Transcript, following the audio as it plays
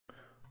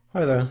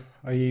Hi there.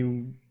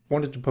 I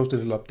wanted to post a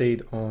little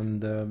update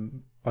on the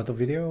other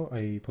video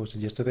I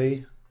posted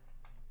yesterday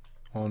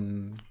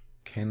on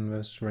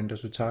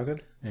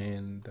CanvasRenderTarget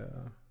and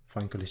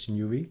fine collision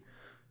UV.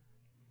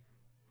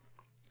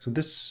 So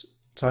this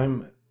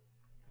time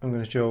I'm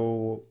going to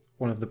show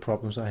one of the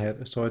problems I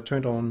had. So I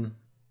turned on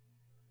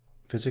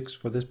physics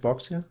for this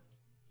box here.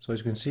 So as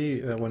you can see,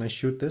 when I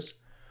shoot this,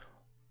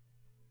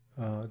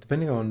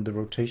 depending on the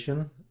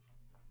rotation,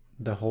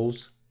 the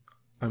holes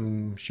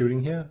I'm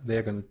shooting here,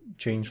 they're going to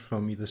change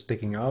from either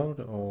sticking out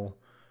or,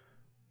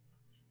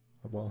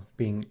 well,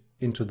 being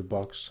into the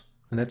box.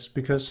 And that's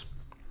because,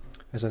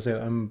 as I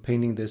said, I'm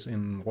painting this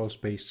in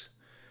worldspace.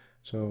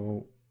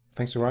 So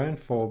thanks to Ryan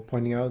for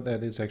pointing out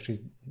that it's actually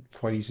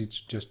quite easy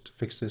to just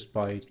fix this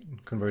by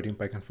converting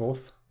back and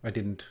forth. I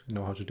didn't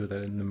know how to do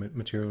that in the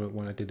material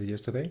when I did it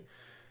yesterday.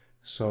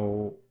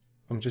 So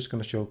I'm just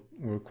going to show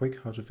real quick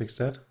how to fix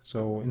that.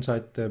 So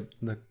inside the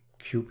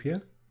cube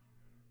here,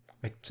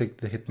 I take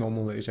the hit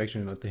normal. It's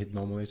actually not the hit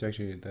normal, it's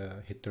actually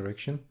the hit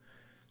direction.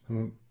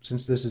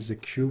 Since this is a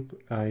cube,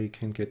 I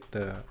can get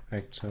the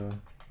actor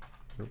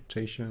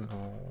rotation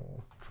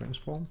or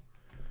transform.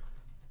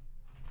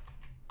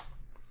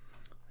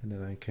 And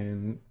then I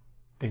can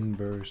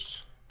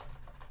inverse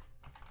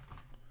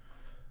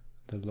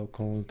the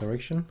local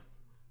direction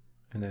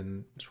and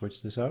then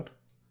switch this out.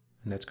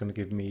 And that's going to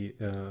give me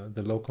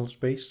the local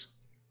space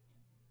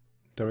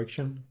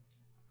direction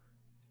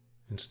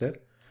instead.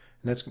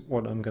 And that's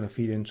what I'm going to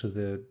feed into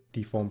the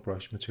deform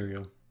brush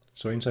material.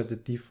 So inside the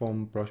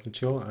deform brush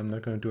material, I'm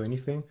not going to do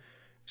anything.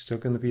 It's still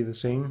going to be the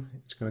same.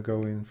 It's going to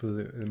go in for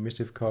the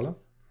emissive color.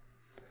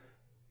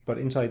 But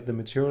inside the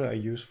material I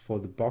use for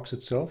the box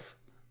itself,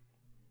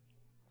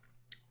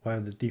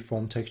 while the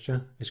deform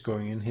texture is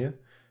going in here,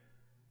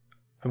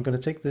 I'm going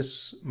to take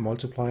this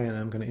multiply and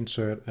I'm going to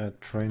insert a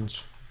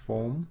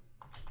transform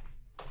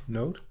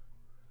node,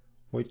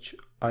 which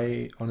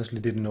I honestly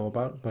didn't know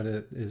about, but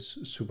it is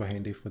super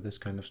handy for this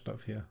kind of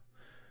stuff here.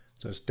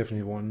 So it's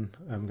definitely one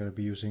I'm going to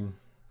be using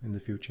in the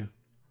future.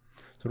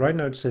 So right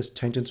now it says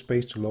tangent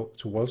space to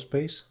wall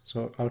space.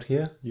 So out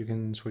here you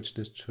can switch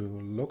this to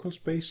local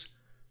space.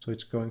 So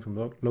it's going from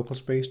local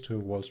space to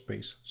wall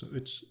space. So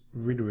it's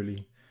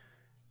really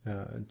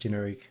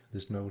generic,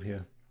 this node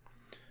here.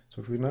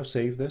 So if we now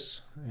save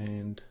this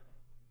and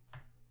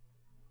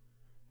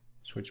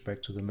switch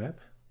back to the map,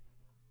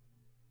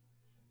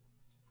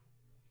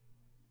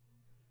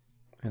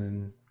 and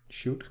then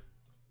shoot,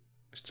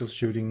 still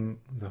shooting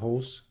the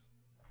holes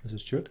as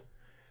it should.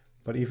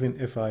 But even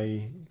if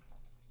I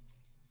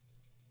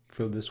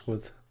fill this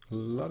with a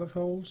lot of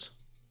holes,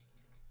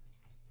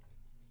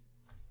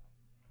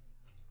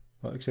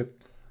 well,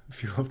 except a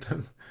few of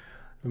them,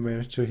 I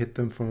managed to hit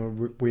them from a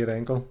weird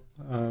angle.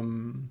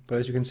 But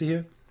as you can see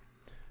here,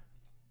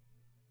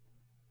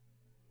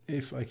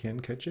 if I can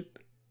catch it,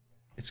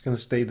 it's going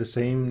to stay the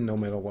same no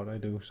matter what I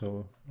do.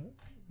 So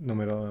no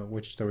matter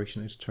which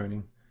direction it's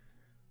turning.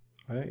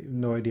 I have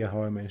no idea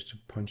how I managed to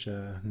punch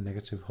a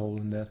negative hole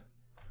in that.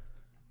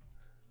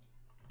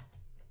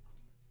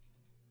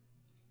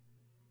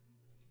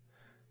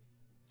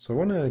 So I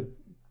want to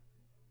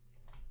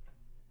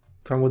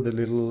come with a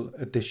little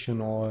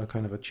addition or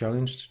kind of a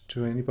challenge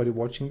to anybody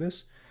watching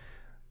this.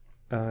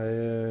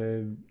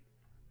 One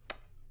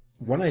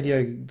idea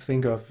I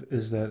think of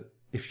is that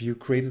if you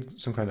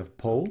created some kind of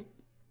pole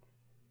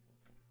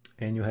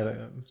and you had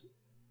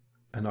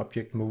an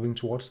object moving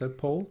towards that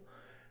pole,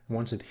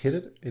 once it hit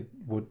it, it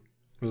would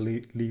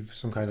leave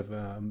some kind of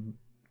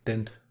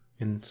dent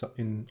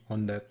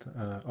on that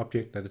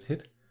object that it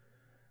hit.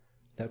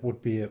 That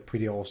would be a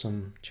pretty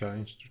awesome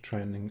challenge to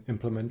try and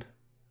implement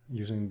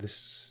using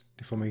this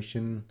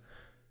deformation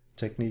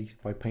technique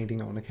by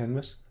painting on a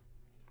canvas.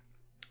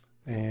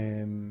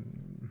 So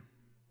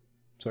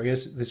I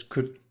guess this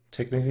could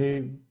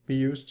technically be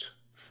used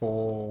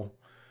for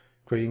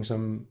creating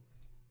some,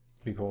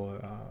 we call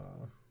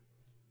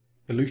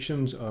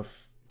illusions of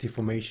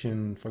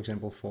deformation, for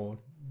example, for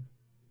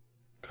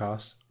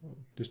cars,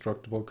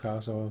 destructible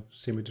cars or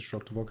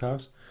semi-destructible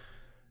cars,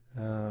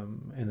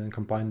 and then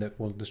combine that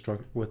with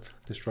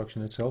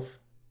destruction itself.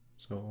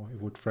 So it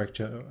would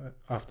fracture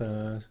after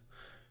a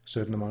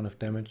certain amount of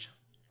damage,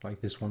 like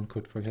this one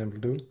could, for example,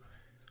 do.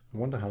 I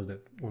wonder how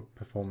that would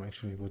perform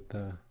actually with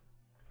the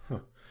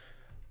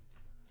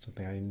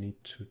something I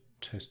need to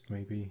test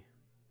maybe.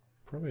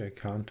 Probably I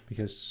can't,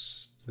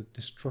 because the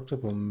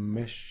destructible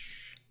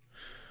mesh.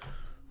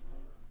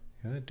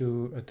 Can I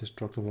do a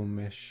destructible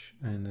mesh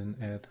and then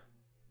add?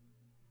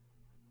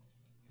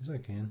 Yes, I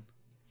can.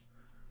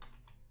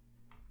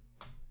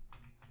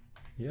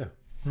 Yeah.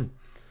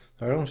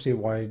 I don't see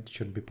why it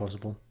shouldn't be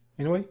possible.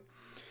 Anyway,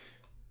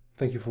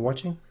 thank you for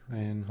watching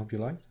and hope you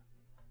liked.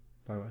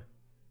 Bye bye.